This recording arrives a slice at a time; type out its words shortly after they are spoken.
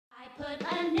Put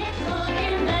a nickel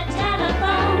in the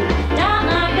telephone, dial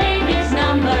my baby's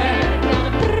number.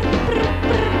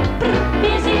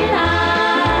 Busy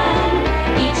line.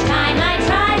 Each time I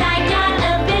tried, I got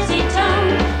a busy tone.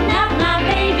 Not my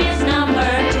baby's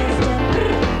number, just a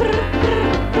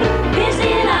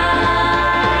busy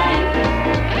line.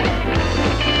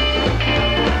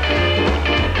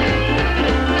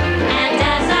 And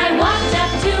as I walked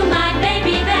up to my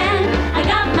baby then, I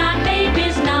got my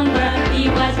baby's number. He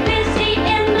was busy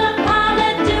in the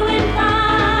parlor doing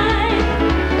fine.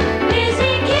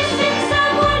 Busy kissing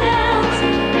someone else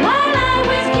while I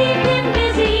was keeping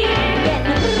busy getting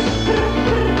a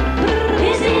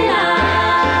busy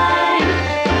line.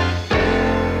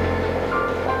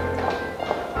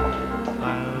 I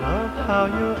love how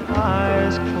your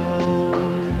eyes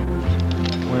close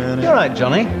when You all right,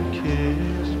 Johnny? you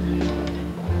kiss me.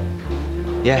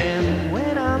 Yeah, And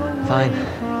when I'm away fine.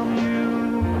 from you,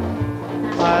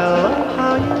 I love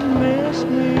how you miss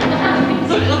me.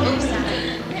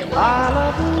 I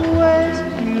love the way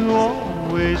you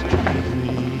always treat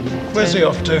me. Where's he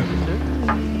off to?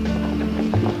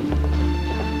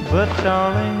 But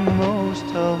darling, most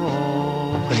of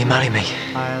all, Will you marry me?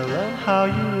 I love how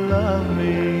you love me.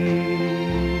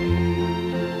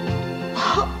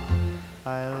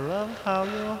 I love how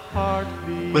your heart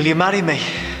beats. Will you marry me?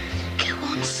 Go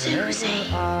on, Susie.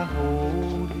 I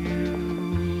hold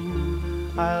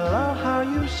you. I love how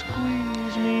you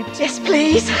squeeze me. Yes,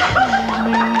 please.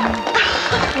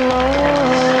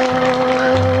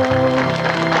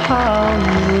 Love how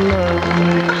you love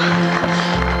me.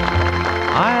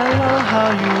 I love how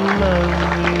you love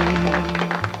me.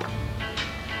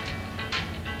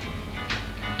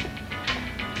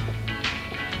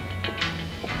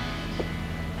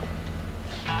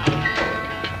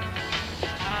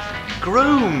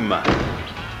 Groom.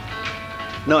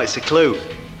 No, it's a clue.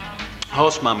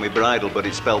 Horseman with bridle, but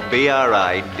it's spelled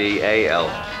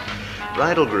B-R-I-D-A-L.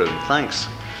 Bridal groom, thanks.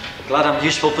 Glad I'm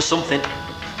useful for something.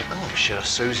 Oh, I'm sure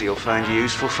Susie will find you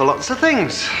useful for lots of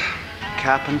things.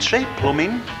 Carpentry,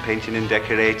 plumbing, painting and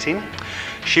decorating.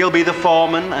 She'll be the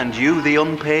foreman and you the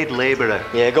unpaid labourer.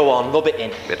 Yeah, go on, rub it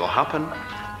in. It'll happen.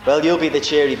 Well, you'll be the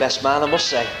cheery best man, I must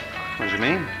say. What do you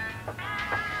mean?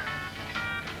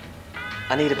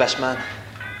 I need a best man.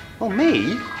 Well,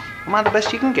 me? Am I the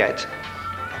best you can get?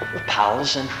 We're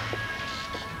pals, and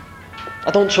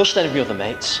I don't trust any of my other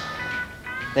mates.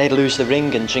 They'd lose the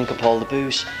ring and drink up all the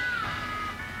booze.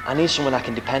 I need someone I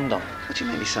can depend on. What do you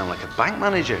make me sound like a bank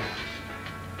manager?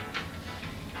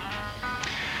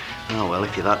 Oh, well,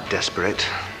 if you're that desperate,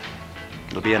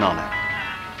 it'll be an honour.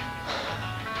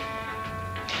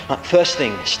 Right, first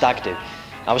thing, stag do.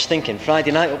 I was thinking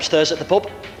Friday night upstairs at the pub.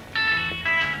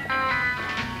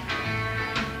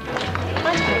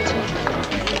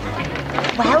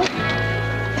 Well,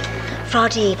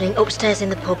 Friday evening, upstairs in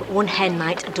the pub, one hen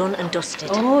night, done and dusted.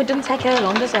 Oh, it doesn't take her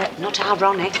long, does it? Not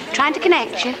ironic. Trying to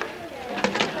connect you.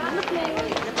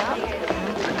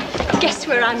 Guess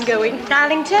where I'm going?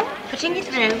 Darlington, putting you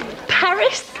through.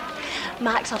 Paris?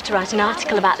 Mark's off to write an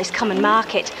article about this common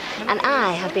market, and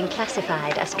I have been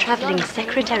classified as travelling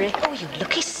secretary. Oh, you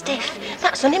lucky stiff.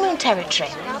 That's honeymoon territory.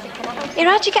 Here,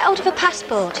 how'd you get hold of a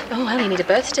passport? Oh, well, you need a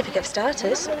birth certificate for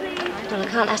starters. Well, I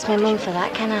can't ask my mum for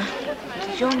that, can I?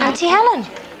 Auntie Helen.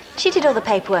 She did all the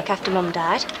paperwork after Mum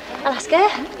died. I'll ask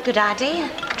her. Good idea.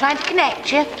 Trying to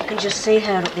connect you. You can just see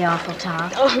her up the Eiffel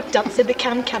Tower. Oh, dancing the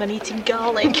can and eating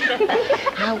garlic.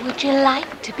 How would you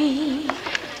like to be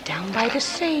down by the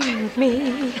sea with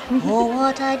me? Oh,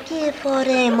 what I'd give for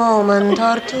a moment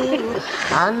or two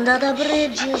under the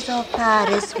bridges of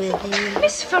Paris with you.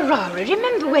 Miss Ferrari,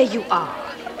 remember where you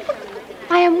are.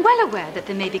 I am well aware that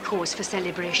there may be cause for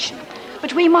celebration,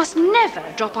 but we must never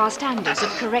drop our standards of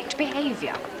correct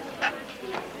behaviour.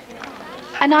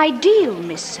 An ideal,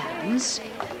 Miss Sands,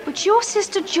 which your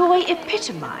sister Joy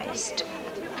epitomised.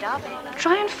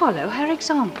 Try and follow her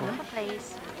example.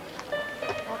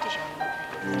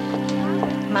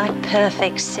 My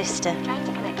perfect sister.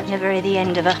 Never at the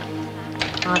end of her.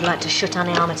 I'd like to shut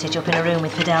Annie Armitage up in a room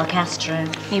with Fidel Castro.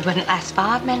 He wouldn't last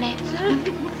 5 minutes.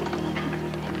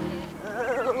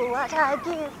 What I'd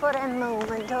give for a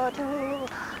moment or two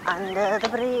under the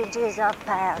bridges of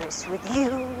Paris with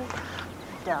you.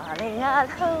 Darling, I'll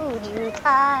hold you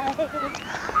tight,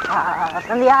 far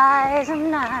from the eyes of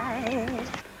night.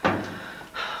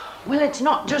 Well, it's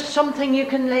not just something you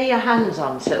can lay your hands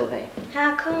on, Sylvie.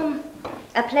 How come?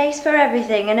 A place for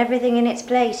everything and everything in its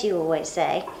place, you always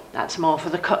say. That's more for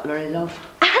the cutlery, love.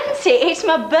 Auntie, it's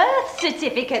my birth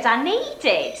certificate. I need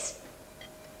it.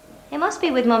 It must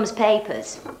be with Mum's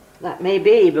papers. That may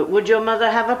be, but would your mother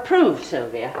have approved,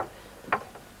 Sylvia?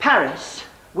 Paris,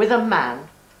 with a man.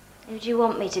 Who do you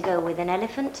want me to go with, an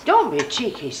elephant? Don't be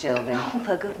cheeky, Sylvia. Oh,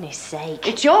 for goodness sake.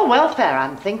 It's your welfare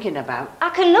I'm thinking about. I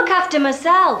can look after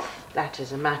myself. That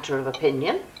is a matter of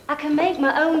opinion. I can make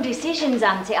my own decisions,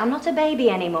 Auntie. I'm not a baby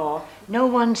anymore. No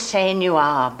one's saying you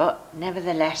are, but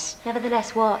nevertheless...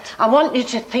 Nevertheless, what? I want you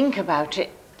to think about it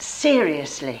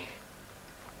seriously.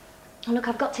 Oh, look,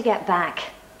 I've got to get back.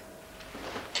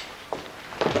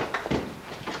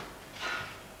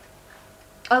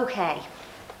 Okay.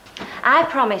 I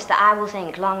promise that I will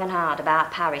think long and hard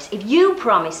about Paris if you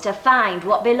promise to find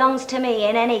what belongs to me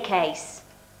in any case.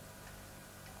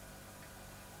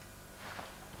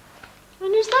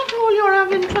 And is that all you're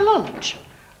having for lunch?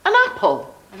 An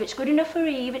apple? If it's good enough for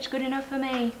Eve, it's good enough for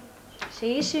me.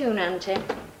 See you soon, Auntie.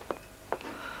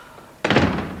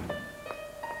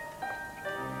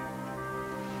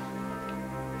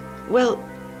 Well,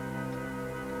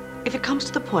 if it comes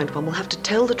to the point when we'll have to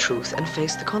tell the truth and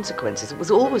face the consequences, it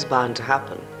was always bound to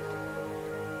happen.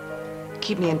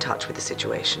 Keep me in touch with the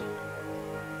situation.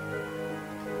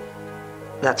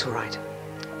 That's all right.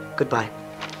 Goodbye.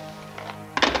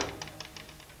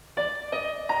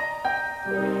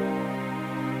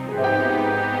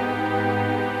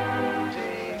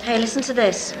 Hey, listen to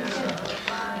this.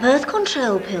 Birth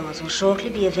control pills will shortly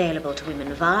be available to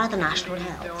women via the National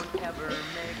Health.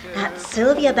 That's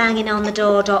Sylvia banging on the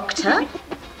door, Doctor. I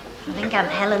think Aunt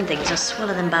Helen thinks I'll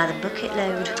swallow them by the bucket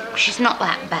load. She's not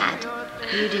that bad.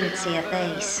 You didn't see her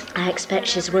face. I expect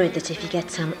she's worried that if you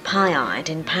get pie-eyed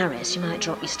in Paris, you might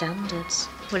drop your standards.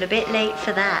 Well, a bit late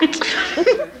for that.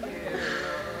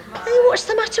 Hey, what's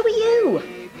the matter with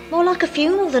you? More like a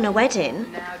funeral than a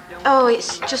wedding. Oh,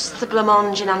 it's just the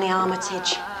blancmange in Annie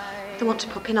Armitage. They want to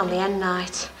pop in on the end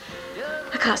night.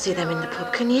 I can't see them in the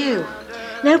pub, can you?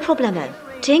 No problemo.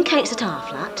 Tea and cakes at our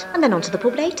flat, and then on to the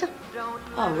pub later.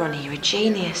 Oh, Ronnie, you're a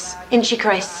genius. Isn't she,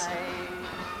 Chris?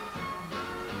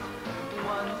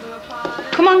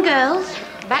 Come on, girls.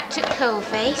 Back to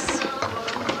Coalface.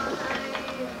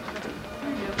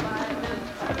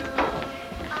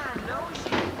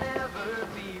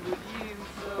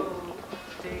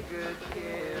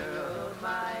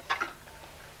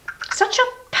 Such a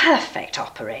perfect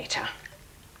operator.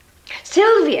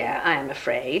 Sylvia, I am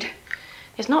afraid,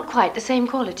 is not quite the same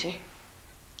quality.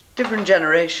 Different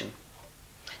generation.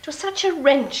 It was such a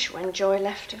wrench when Joy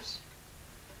left us.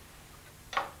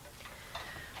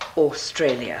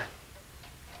 Australia.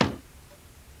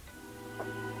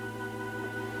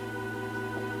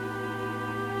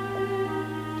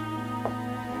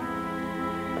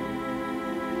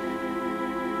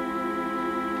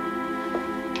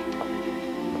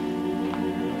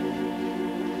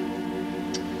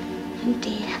 Oh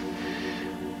dear.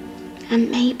 And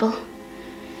Mabel.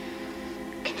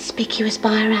 Conspicuous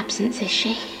by her absence, is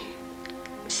she?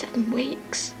 7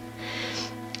 weeks.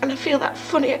 And I feel that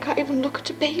funny I can't even look at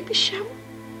a baby shower.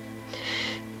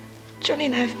 Johnny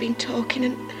and I have been talking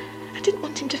and I didn't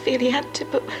want him to feel he had to,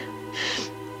 but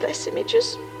bless him, he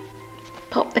just...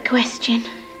 Pop the question.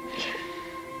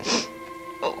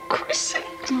 Oh, Chrissy.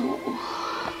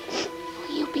 Oh,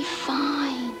 you'll be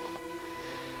fine.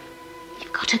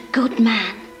 You've got a good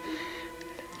man.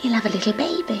 He'll have a little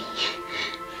baby.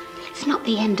 It's not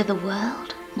the end of the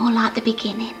world, more like the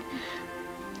beginning.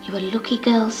 You're a lucky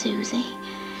girl, Susie.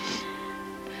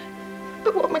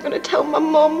 But what am I going to tell my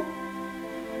mum?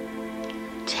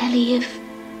 Tell her you've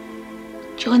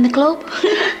joined the club?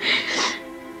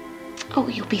 Oh,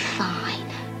 you'll be fine.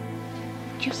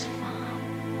 Just fine.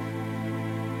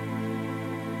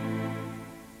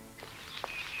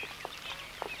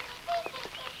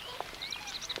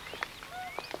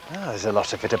 Ah, there's a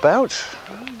lot of it about.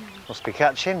 Must be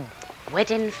catching.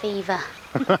 Wedding fever.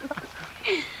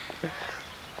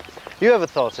 You ever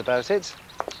thought about it?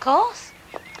 Of course.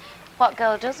 What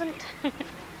girl doesn't?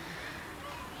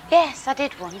 Yes, I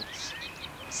did once.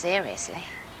 Seriously.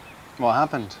 What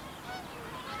happened?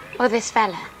 Well, this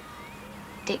fella,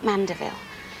 Dick Mandeville,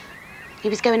 he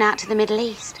was going out to the Middle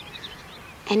East.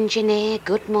 Engineer,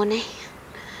 good money.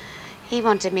 He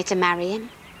wanted me to marry him,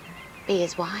 be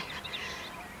his wife.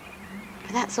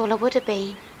 But that's all I would have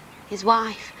been, his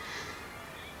wife.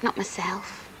 Not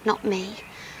myself, not me.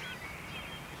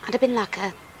 I'd have been like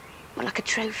a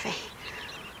trophy.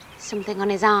 Something on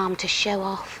his arm to show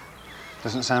off.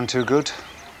 Doesn't sound too good.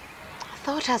 I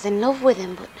thought I was in love with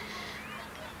him, but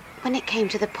when it came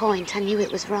to the point, I knew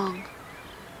it was wrong.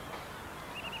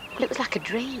 Well, it was like a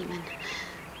dream, and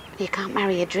you can't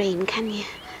marry a dream, can you?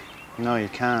 No, you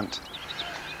can't.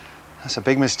 That's a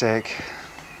big mistake.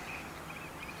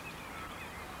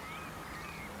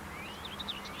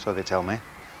 So they tell me.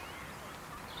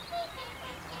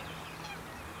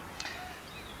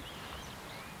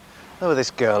 There was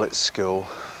this girl at school.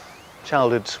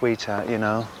 Childhood sweetheart, you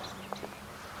know.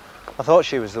 I thought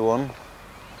she was the one.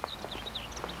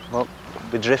 Well,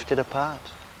 we drifted apart.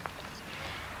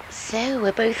 So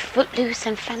we're both footloose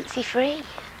and fancy-free.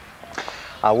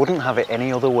 I wouldn't have it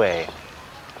any other way.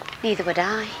 Neither would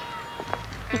I.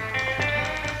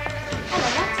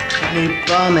 New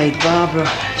barmaid, Barbara.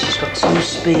 She's got 2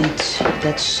 speeds,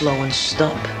 dead slow and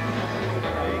stop.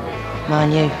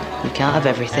 Mind you can't have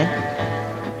everything.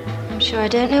 I'm sure I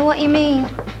don't know what you mean.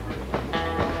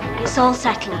 It's all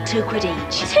settled, £2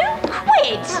 each. £2?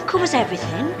 That covers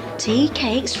everything. Tea,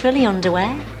 cakes, frilly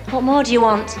underwear. What more do you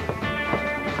want?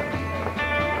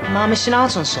 Am I missing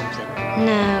out on something?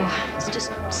 No, it's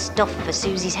just stuff for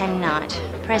Susie's hen night.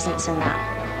 Presents and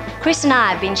that. Chris and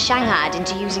I have been shanghaied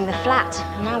into using the flat,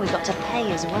 and now we've got to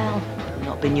pay as well.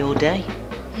 Not been your day?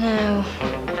 No.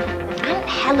 Aunt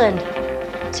Helen.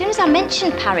 As soon as I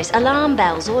mentioned Paris, alarm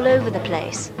bells all over the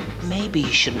place. Maybe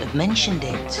you shouldn't have mentioned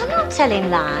it. I'm not telling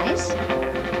lies.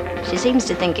 She seems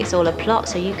to think it's all a plot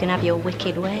so you can have your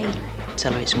wicked way.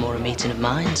 Tell her it's more a meeting of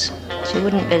minds. She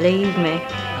wouldn't believe me.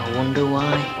 I wonder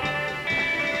why.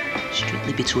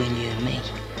 Strictly between you and me,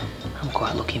 I'm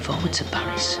quite looking forward to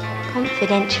Paris.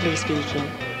 Confidentially speaking,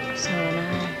 so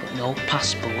am I. But no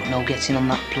passport, no getting on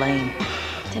that plane.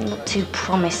 Didn't look too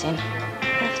promising.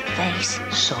 Her face.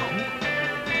 So?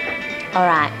 All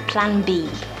right, plan B.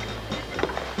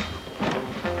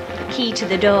 Key to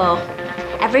the door.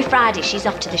 Every Friday she's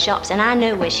off to the shops and I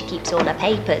know where she keeps all her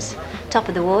papers. Top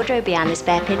of the wardrobe behind the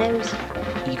spare pillows.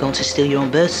 Are you going to steal your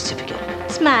own birth certificate?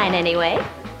 It's mine anyway.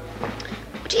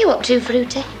 What are you up to,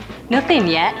 Fruity? Nothing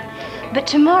yet. But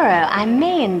tomorrow I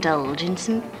may indulge in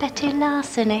some petty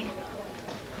larceny.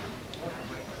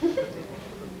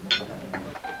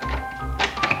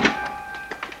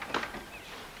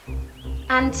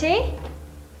 Auntie?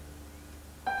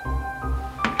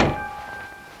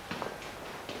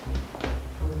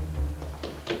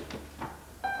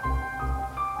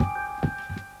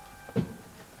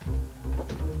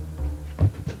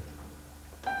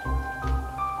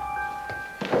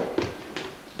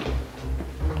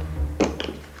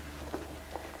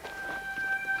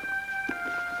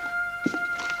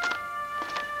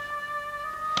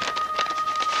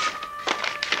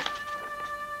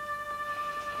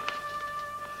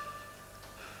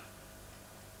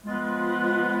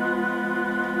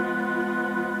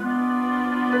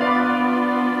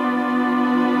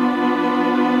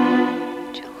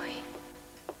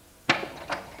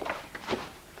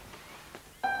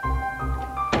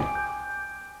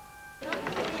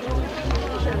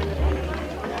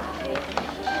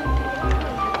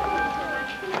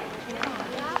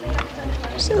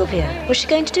 Sylvia, was she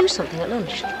going to do something at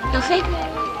lunch? Nothing.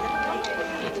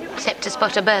 Except to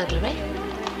spot a burglary.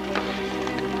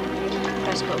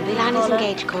 Liner's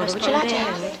engaged caller. Would you like to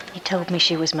have it? He told me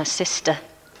she was my sister.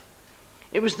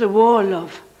 It was the war,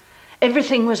 love.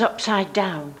 Everything was upside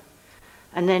down.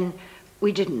 And then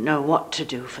we didn't know what to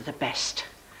do for the best.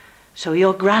 So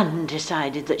your gran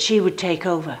decided that she would take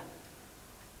over.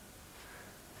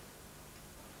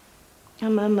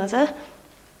 And my mother?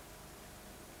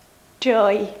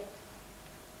 Joy.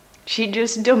 She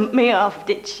just dumped me off,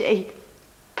 did she?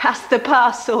 Passed the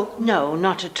parcel. No,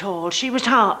 not at all. She was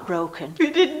heartbroken.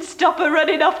 You didn't stop her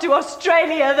running off to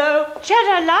Australia, though. She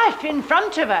had her life in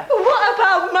front of her. What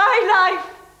about my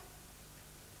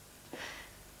life?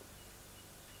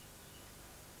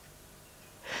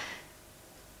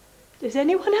 Does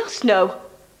anyone else know?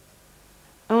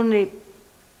 Only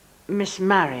Miss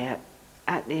Marriott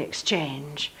at the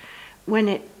exchange.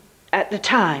 At the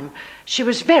time, she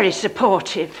was very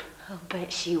supportive. I'll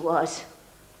bet she was.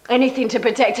 Anything to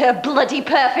protect her bloody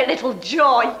perfect little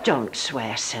Joy. Don't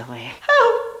swear, Sylvie.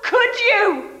 How could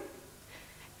you?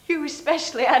 You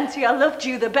especially, Auntie. I loved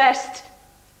you the best.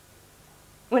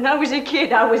 When I was a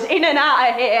kid, I was in and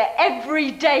out of here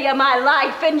every day of my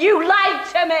life, and you lied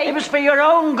to me. It was for your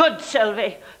own good,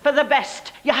 Sylvie. For the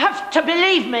best. You have to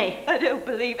believe me. I don't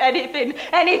believe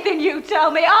anything you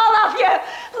tell me. All of you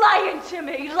lying to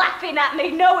me, laughing at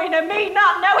me, knowing and me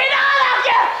not knowing. All of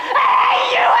you! I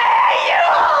hate you! I hate you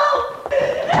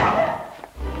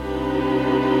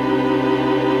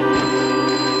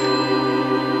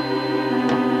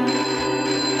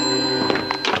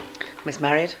all! Miss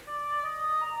Marriott?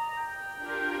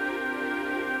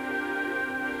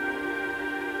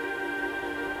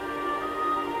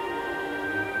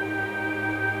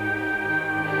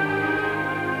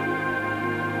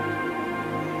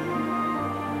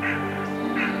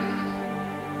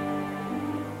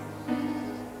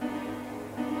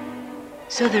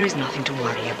 So there is nothing to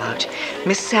worry about.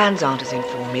 Miss Sands' aunt has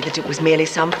informed me that it was merely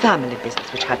some family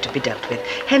business which had to be dealt with,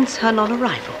 hence her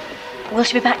non-arrival. Will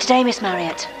she be back today, Miss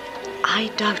Marriott?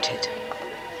 I doubt it.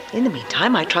 In the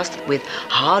meantime, I trust that with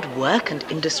hard work and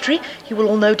industry, you will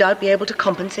all no doubt be able to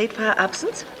compensate for her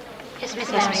absence. Yes,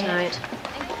 Miss Marriott.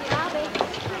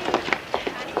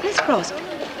 Miss Cross,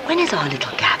 when is our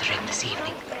little gathering this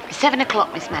evening? 7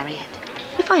 o'clock, Miss Marriott.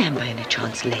 If I am by any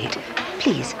chance late,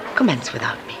 please commence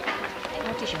without me.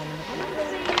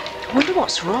 I wonder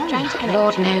what's wrong.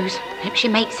 Lord knows. Hope she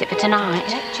makes it for tonight.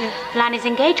 Lan is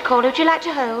engaged, caller. Would you like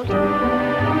to hold?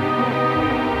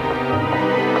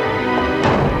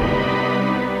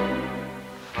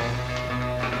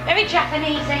 Very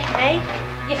Japanese, eh?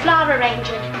 Your flower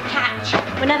arranging. Catch.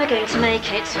 We're never going to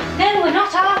make it. No, we're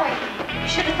not, are we? You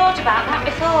should have thought about that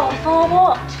before. Before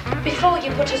what? Before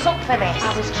you put us up for this.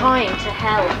 I was trying to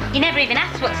help. You never even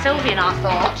asked what Sylvia and I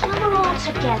thought. Well, we're all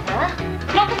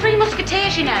together. Not the Three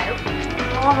Musketeers, you know.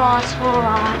 All right, all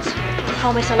right. I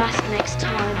promise I'll ask next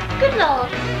time. Good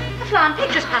Lord. The flying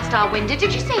pig just passed our window.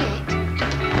 Did you see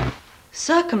it?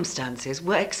 Circumstances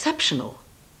were exceptional.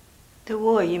 The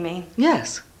war, you mean?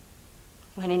 Yes.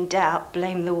 When in doubt,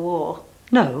 blame the war.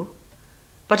 No.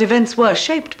 But events were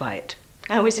shaped by it.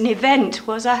 I was an event,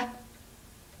 was I?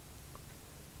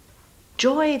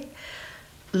 Joy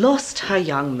lost her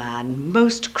young man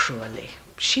most cruelly.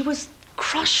 She was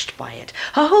crushed by it.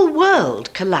 Her whole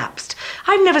world collapsed.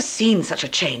 I've never seen such a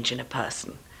change in a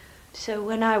person. So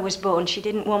when I was born, she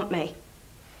didn't want me.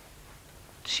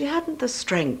 She hadn't the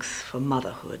strength for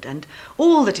motherhood and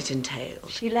all that it entailed.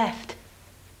 She left.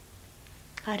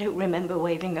 I don't remember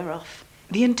waving her off.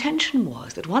 The intention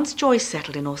was that once Joy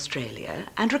settled in Australia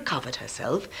and recovered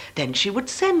herself, then she would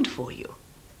send for you.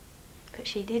 But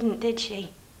she didn't, did she?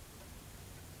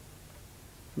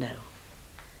 No.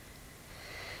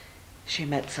 She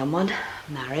met someone,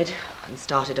 married, and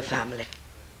started a family.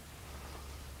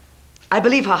 I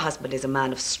believe her husband is a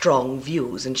man of strong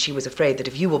views, and she was afraid that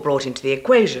if you were brought into the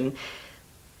equation,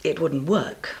 it wouldn't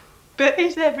work. But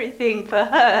it's everything for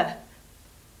her.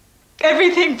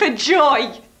 Everything for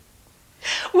Joy.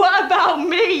 What about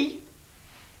me?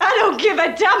 I don't give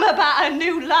a damn about her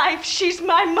new life. She's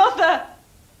my mother.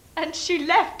 And she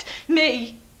left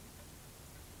me.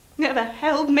 Never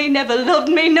held me, never loved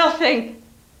me, nothing.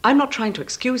 I'm not trying to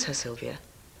excuse her, Sylvia.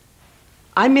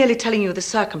 I'm merely telling you the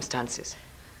circumstances.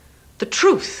 The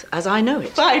truth, as I know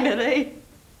it. Finally.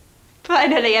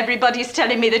 Finally, everybody's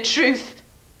telling me the truth.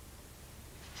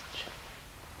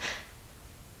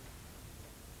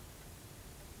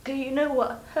 Do you know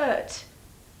what hurts?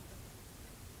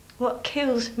 What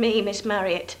kills me, Miss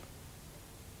Marriott?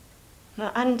 My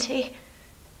auntie,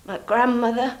 my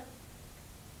grandmother.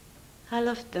 I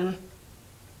loved them.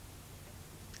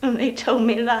 And they told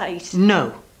me lies.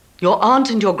 No. Your aunt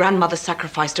and your grandmother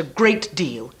sacrificed a great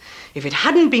deal. If it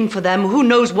hadn't been for them, who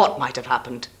knows what might have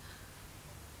happened.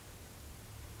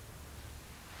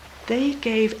 They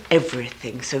gave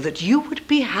everything so that you would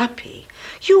be happy.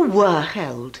 You were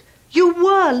held. You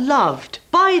were loved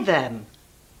by them.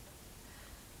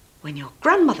 When your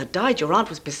grandmother died, your aunt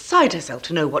was beside herself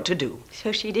to know what to do.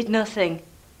 So she did nothing.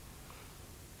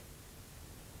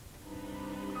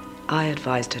 I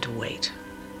advised her to wait.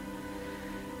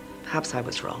 Perhaps I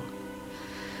was wrong.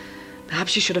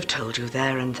 Perhaps she should have told you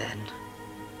there and then.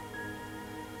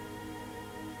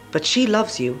 But she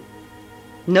loves you.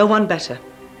 No one better.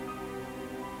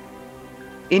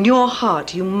 In your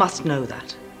heart, you must know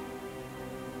that.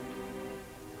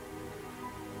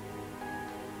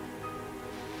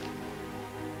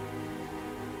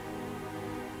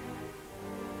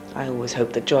 I always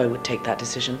hoped that Joy would take that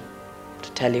decision,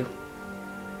 to tell you,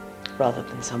 rather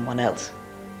than someone else.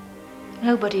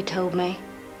 Nobody told me.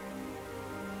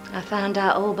 I found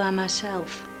out all by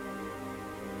myself.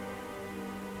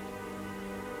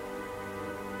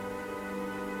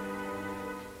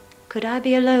 Could I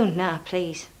be alone now,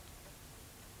 please?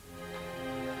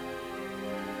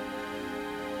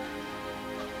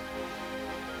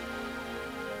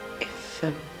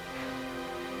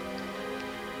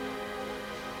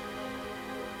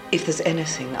 If there's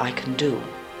anything I can do.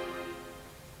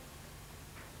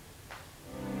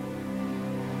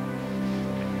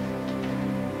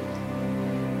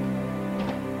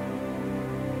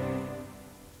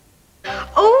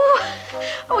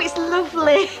 Oh, it's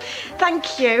lovely.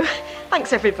 Thank you.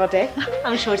 Thanks, everybody.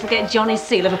 I'm sure it'll get Johnny's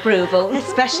seal of approval.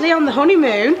 Especially on the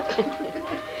honeymoon.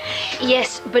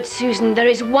 Yes, but Susan, there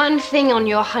is one thing on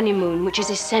your honeymoon which is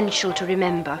essential to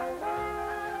remember.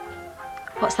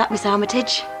 What's that, Miss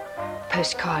Armitage?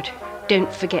 Postcard.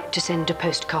 Don't forget to send a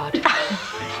postcard.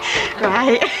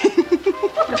 Right.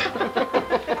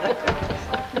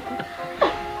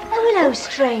 hello,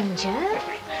 stranger.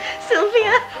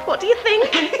 Sylvia, what do you think?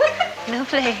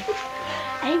 Lovely.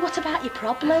 Hey, what about your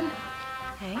problem?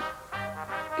 Hey?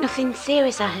 Nothing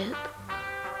serious, I hope.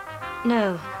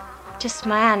 No, just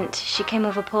my aunt. She came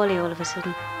over poorly all of a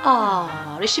sudden.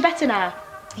 Oh, is she better now?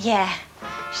 Yeah,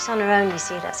 she's on her own, you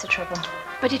see, that's the trouble.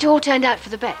 But it all turned out for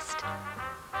the best.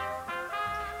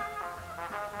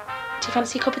 Do you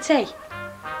fancy a cup of tea?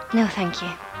 No, thank you.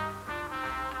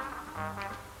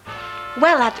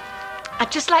 Well,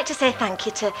 I'd just like to say thank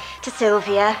you to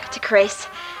Sylvia, to Chris,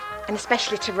 and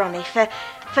especially to Ronnie for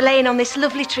laying on this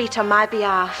lovely treat on my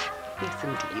behalf. Yes,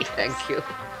 indeed, thank you.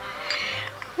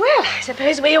 Well, I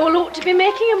suppose we all ought to be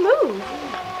making a move.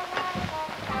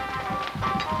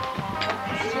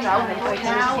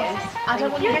 I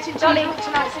don't want you getting Dolly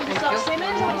tonight, Simmons.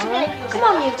 Come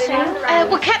on, you two.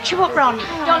 We'll catch you up, Ron.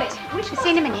 Dolly,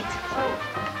 See you in a minute.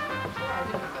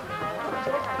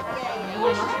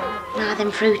 Now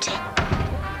then, Fruity.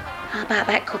 How about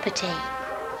that cup of tea?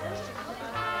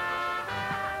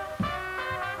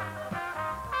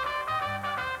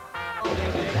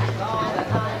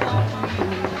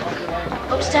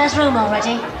 upstairs room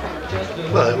already?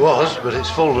 Well, it was, but it's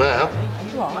full now.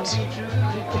 What?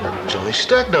 Johnny's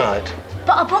stag night.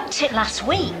 But I booked it last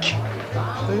week.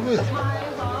 Who with?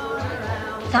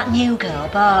 That new girl,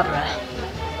 Barbara.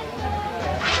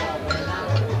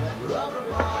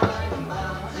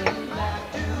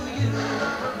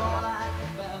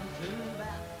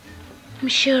 I'm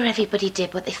sure everybody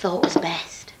did what they thought was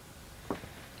best.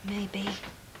 Maybe.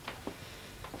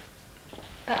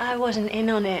 But I wasn't in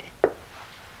on it.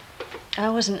 I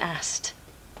wasn't asked.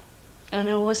 And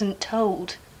I wasn't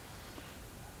told.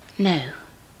 No,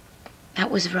 that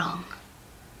was wrong.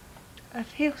 I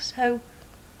feel so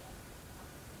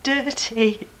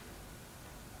dirty.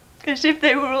 As if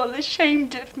they were all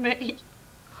ashamed of me.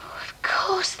 Of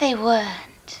course they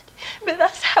weren't. But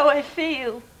that's how I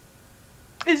feel.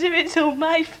 As if it's all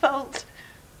my fault.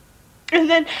 And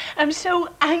then I'm so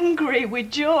angry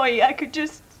with joy, I could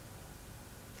just...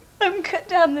 I'm cut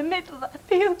down the middle. I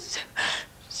feel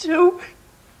so...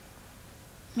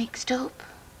 Mixed up?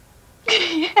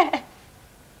 Yeah.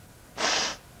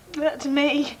 That's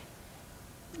me.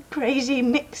 Crazy,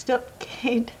 mixed up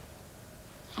kid.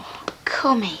 Oh,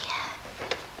 come here.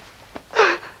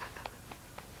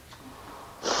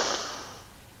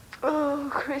 Oh,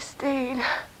 Christine.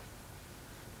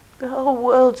 The whole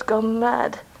world's gone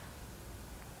mad.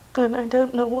 And I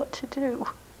don't know what to do.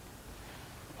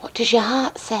 What does your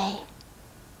heart say?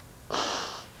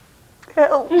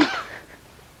 Help.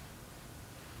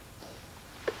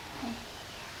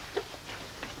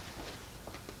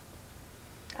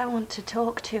 I want to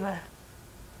talk to her.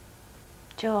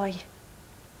 Joy.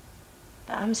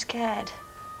 But I'm scared.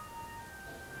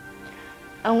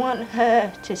 I want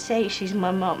her to say she's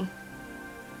my mum.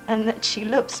 And that she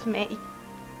loves me.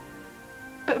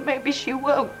 But maybe she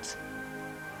won't.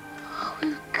 Oh,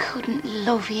 who couldn't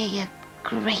love you, you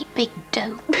great big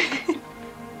dope? Do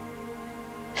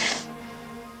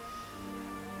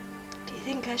you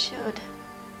think I should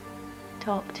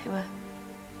talk to her?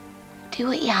 Do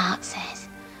what your heart says.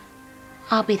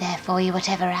 I'll be there for you,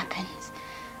 whatever happens.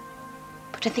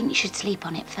 But I think you should sleep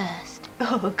on it first.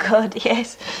 Oh, God,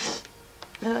 yes.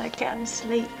 Though I can't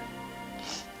sleep.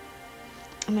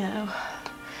 No.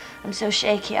 I'm so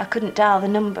shaky I couldn't dial the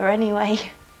number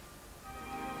anyway.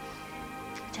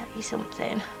 I'll tell you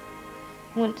something.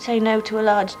 I wouldn't say no to a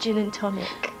large gin and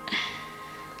tonic.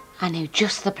 I know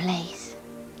just the place.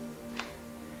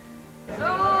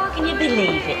 Oh, can you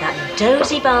believe it, that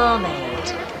dozy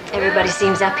barmaid? Everybody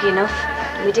seems happy enough.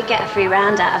 We did get a free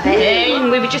round out of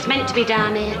it. We were just meant to be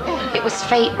down here. It was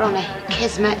fate, Ronnie.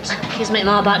 Kismet. Kismet in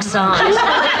our backside.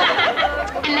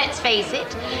 And let's face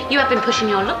it, you have been pushing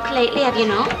your luck lately, have you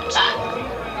not?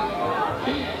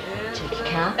 Take your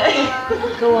cap.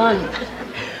 Go on.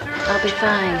 I'll be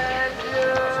fine.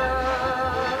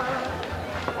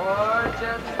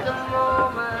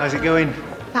 How's it going?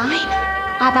 Fine.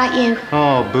 How about you?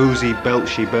 Oh, boozy,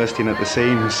 belchy, bursting at the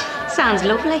seams. Sounds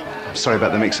lovely. Sorry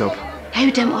about the mix-up. Oh,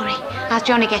 don't worry. How's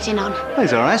Johnny getting on? Well,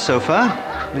 he's all right so far.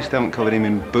 At least I haven't covered him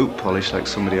in boot polish like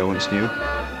somebody I once knew.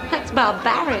 That's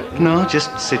barbaric. No,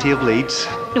 just City of Leeds.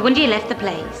 No wonder you left the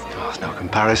place. Oh, there's no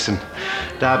comparison.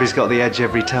 Derby's got the edge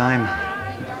every time.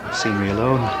 Scenery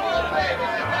alone.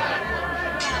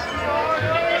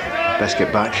 Best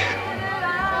get back.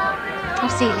 I'll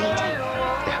see you later.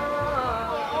 Yeah.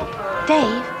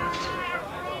 Dave?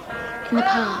 In the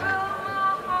park.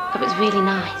 It was really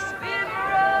nice.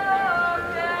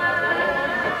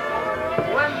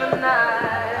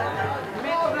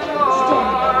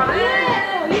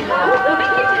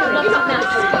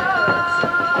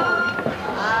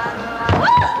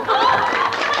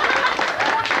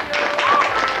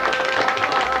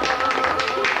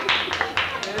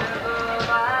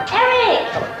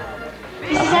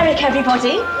 look,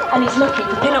 everybody, and he's looking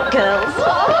for pin-up girls.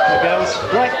 Hey, girls.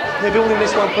 Right, maybe all in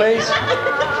this one, please.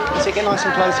 Let's get nice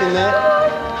and close in there.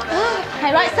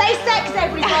 Okay, right, say sex,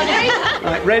 everybody.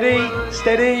 Right, ready,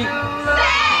 steady.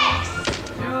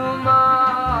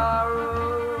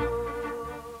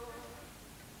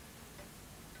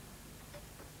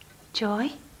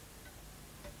 Joy?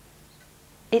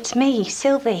 It's me,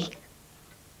 Sylvie.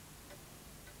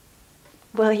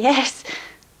 Well, yes.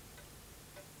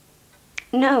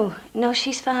 No,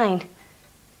 she's fine.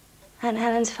 Aunt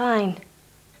Helen's fine.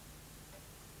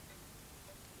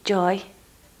 Joy?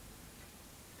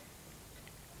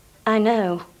 I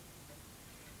know.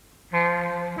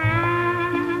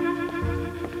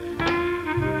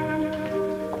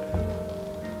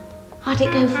 How'd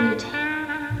it go for you, dear?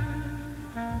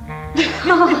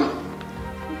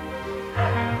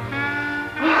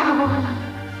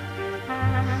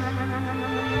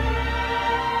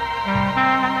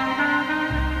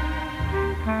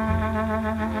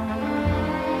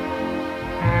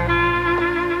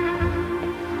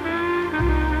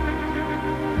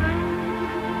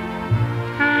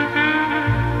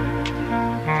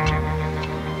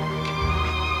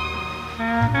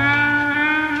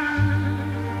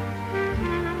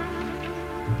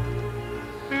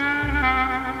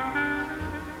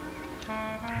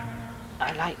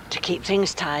 I like to keep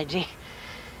things tidy.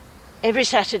 Every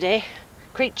Saturday,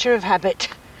 creature of habit.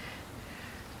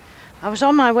 I was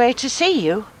on my way to see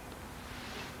you.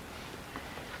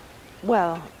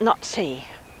 Well, not see.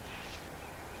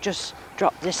 Just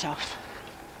drop this off.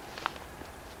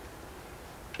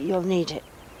 You'll need it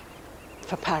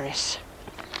for Paris.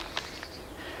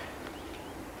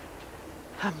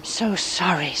 I'm so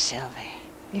sorry, Sylvie.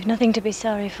 You've nothing to be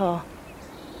sorry for.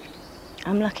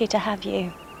 I'm lucky to have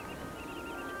you.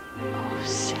 Oh,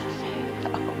 Sylvie.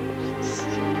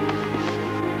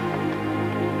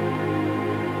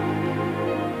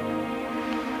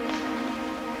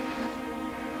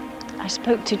 I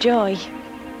spoke to Joy.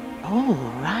 Oh,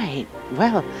 right.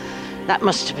 Well, that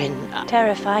must have been...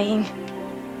 terrifying.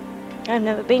 I've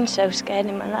never been so scared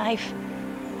in my life.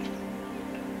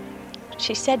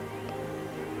 She said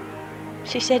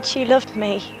she loved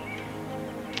me.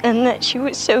 And that she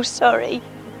was so sorry.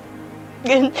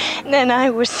 And then I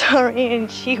was sorry and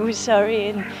she was sorry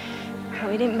and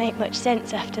we didn't make much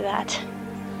sense after that.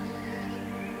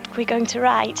 We're going to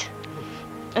write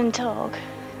and talk.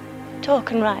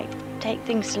 Talk and write. Take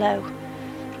things slow.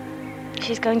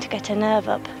 She's going to get her nerve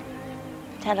up.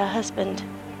 Tell her husband.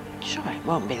 Sure, it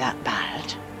won't be that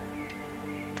bad.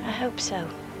 I hope so.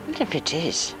 And if it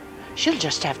is, she'll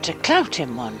just have to clout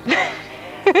him one.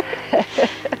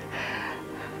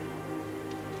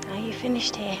 Are you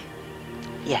finished here?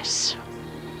 Yes.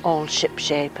 All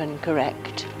shipshape and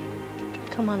correct.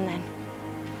 Come on then.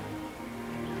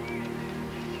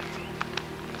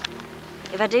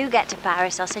 If I do get to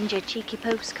Paris, I'll send you a cheeky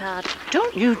postcard.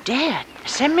 Don't you dare.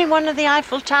 Send me one of the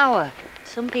Eiffel Tower.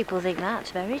 Some people think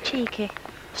that's very cheeky.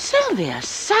 Sylvia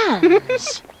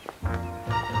Sands.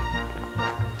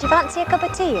 Do you fancy a cup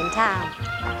of tea in town?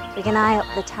 We can eye up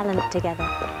the talent together.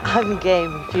 I'm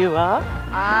game if you are.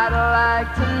 I'd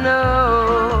like to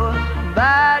know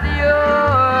about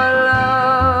your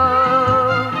love.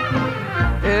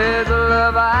 Is a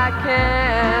love I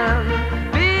can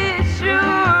be sure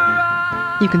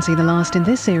of. You can see the last in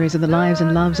this series of the lives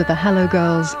and loves of the Hello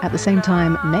Girls at the same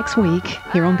time next week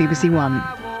here on BBC One.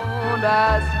 Won't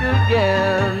ask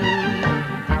again.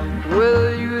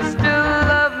 Will you still